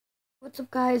What's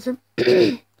up, guys?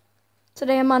 Today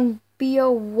I'm on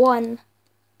Bo1.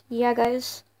 Yeah,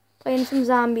 guys. Playing some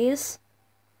zombies.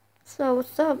 So,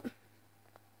 what's up?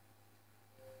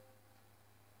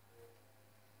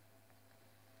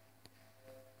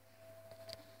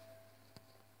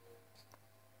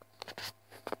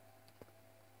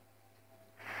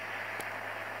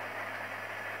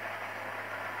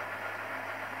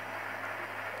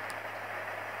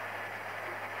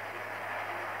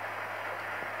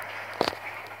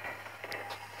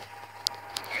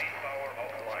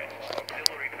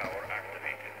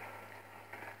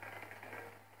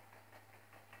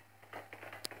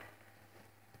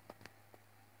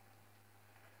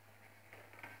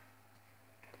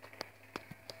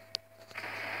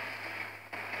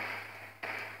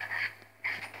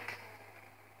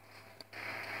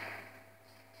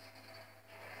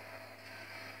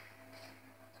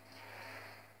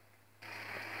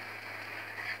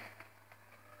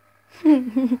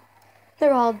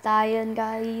 They're all dying,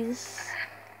 guys.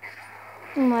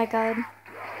 Oh my god.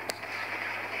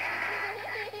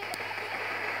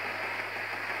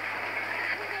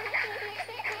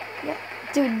 Yep.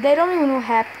 Dude, they don't even know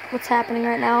what's happening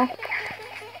right now.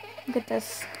 Look at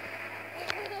this.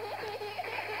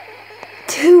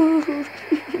 Dude,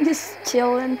 just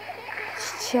chilling.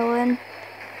 Just chilling.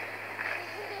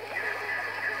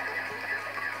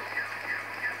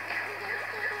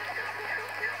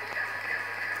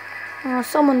 Oh,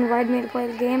 someone invited me to play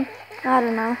the game. I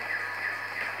don't know.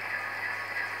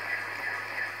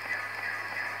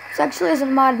 This actually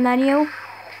isn't mod menu.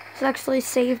 It's actually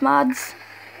save mods.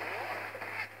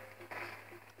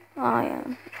 Oh yeah.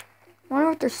 I wonder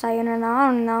what they're saying or not. I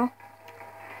don't know.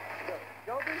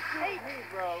 Don't be shooting me,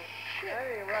 bro. That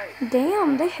ain't right.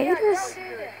 Damn, they hate us.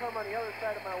 You're gonna come on the other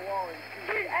side of my wall and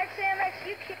shoot. Dude, XMX,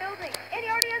 you killed me. And he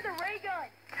already has a ray gun.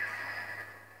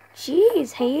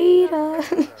 Jeez, hate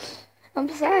us. I'm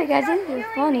sorry, guys. This is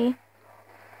funny.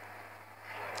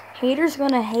 Haters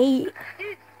gonna hate.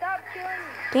 Dude, stop killing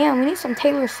me. Damn, we need some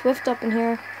Taylor Swift up in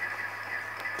here.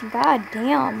 God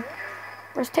damn.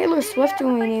 Where's Taylor Swift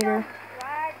when we need her?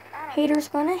 Haters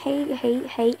gonna hate, hate,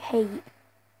 hate, hate.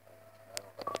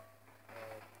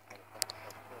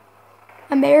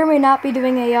 I may or may not be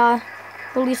doing a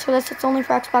release for this. It's only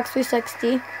for Xbox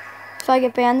 360. If I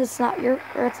get banned, it's not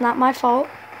it's not my fault.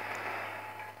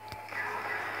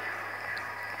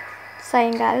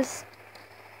 Saying, guys.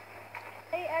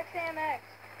 Hey, XMX.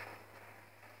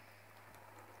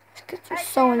 These kids are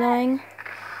so annoying.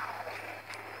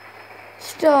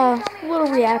 Just a little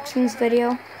reactions video.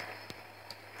 Yeah,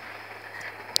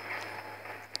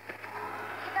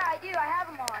 I do. I have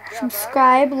them on.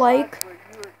 Subscribe, like,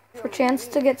 for a chance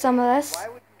to get some of this. Why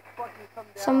would you fucking come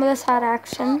down Some of this hot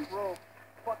action. rope,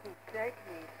 fucking snake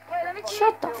me? Wait, let me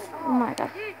Shut the oh my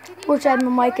god. Dude, can you Wish I had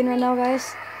stop my mic in killing right now, me?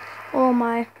 guys. Oh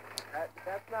my.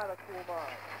 That's not a cool mod.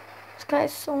 This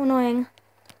guy's so annoying.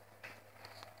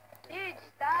 Dude,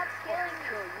 stop killing me.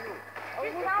 Kill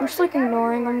you. Dude, I'm just like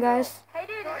ignoring him, guys. Hey,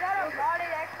 dude, is that a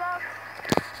modded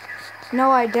Xbox?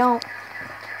 No, I don't.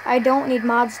 I don't need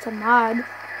mods to mod. Hey,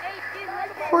 dude, listen.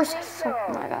 Of course,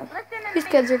 oh my god. Listen to These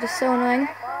me. kids are just so annoying.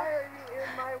 Why are you in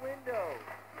my window?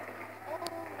 Oh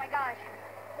my gosh.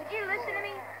 Would you listen to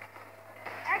me?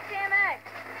 XMX.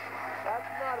 That's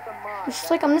not the mod. It's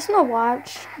just like, I'm just gonna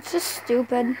watch. It's just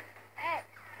stupid. Hey,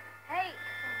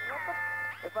 what the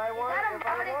If I wanted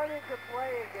modded? to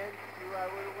play against you, I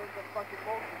would have won the fucking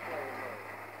multiplayer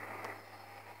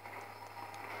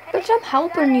mode. Bitch, I'm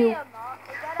helping you.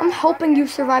 I'm helping you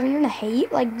survive and you're gonna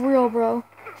hate? Like, real, bro.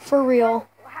 For real.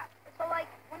 So, like,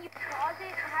 when you pause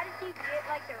it, how did you get,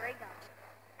 like, the ray gun?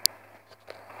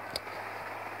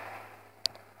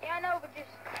 Yeah, I know, but just,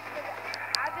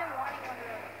 I've been wanting one of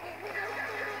those.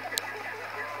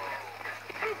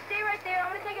 Dude, stay right there. I'm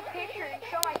gonna take a picture and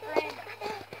show my friend.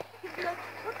 He'd be like,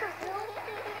 what the hell?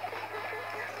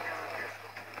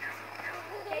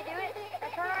 Okay, do it. Now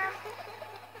turn around.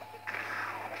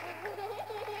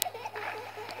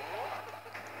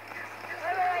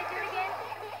 Wait, do it again.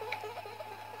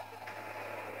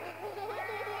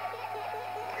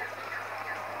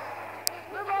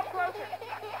 Move up closer.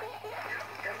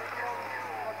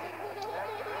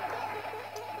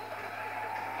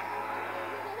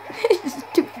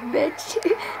 Stupid bitch.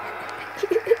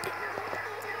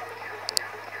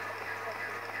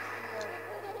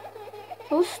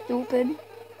 So stupid.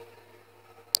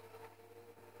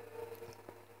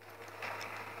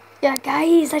 Yeah,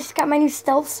 guys, I just got my new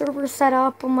stealth server set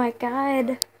up. Oh my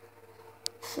god.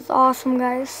 This is awesome,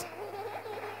 guys.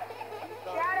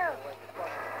 Shadow.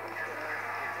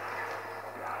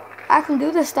 I can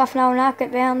do this stuff now and not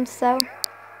get banned, so.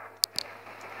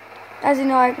 As you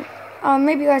know,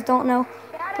 Maybe you guys don't know,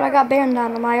 but I got banned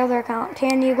on my other account,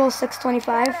 Tan Eagle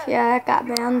 625. Yeah, it got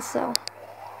banned, so.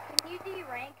 Can you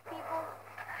de-rank people?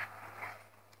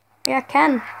 Yeah, I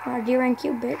can. I'll de-rank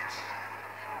you, bitch.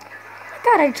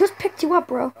 God, I just picked you up,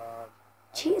 bro.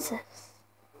 Jesus.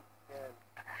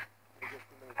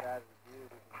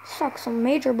 Suck some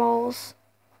major balls.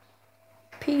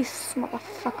 Peace,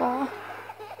 motherfucker.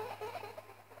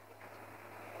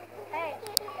 Hey.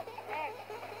 Hey.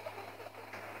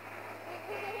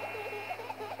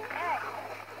 Hey.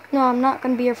 No, I'm not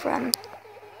gonna be your friend.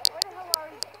 Where the hell are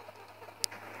you?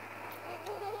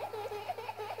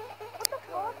 What the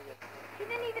fuck? He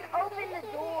didn't even open the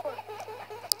door.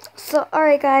 So,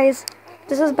 alright, guys.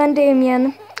 This has been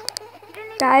Damien. He didn't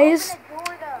even Guys, open the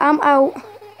door though. I'm out.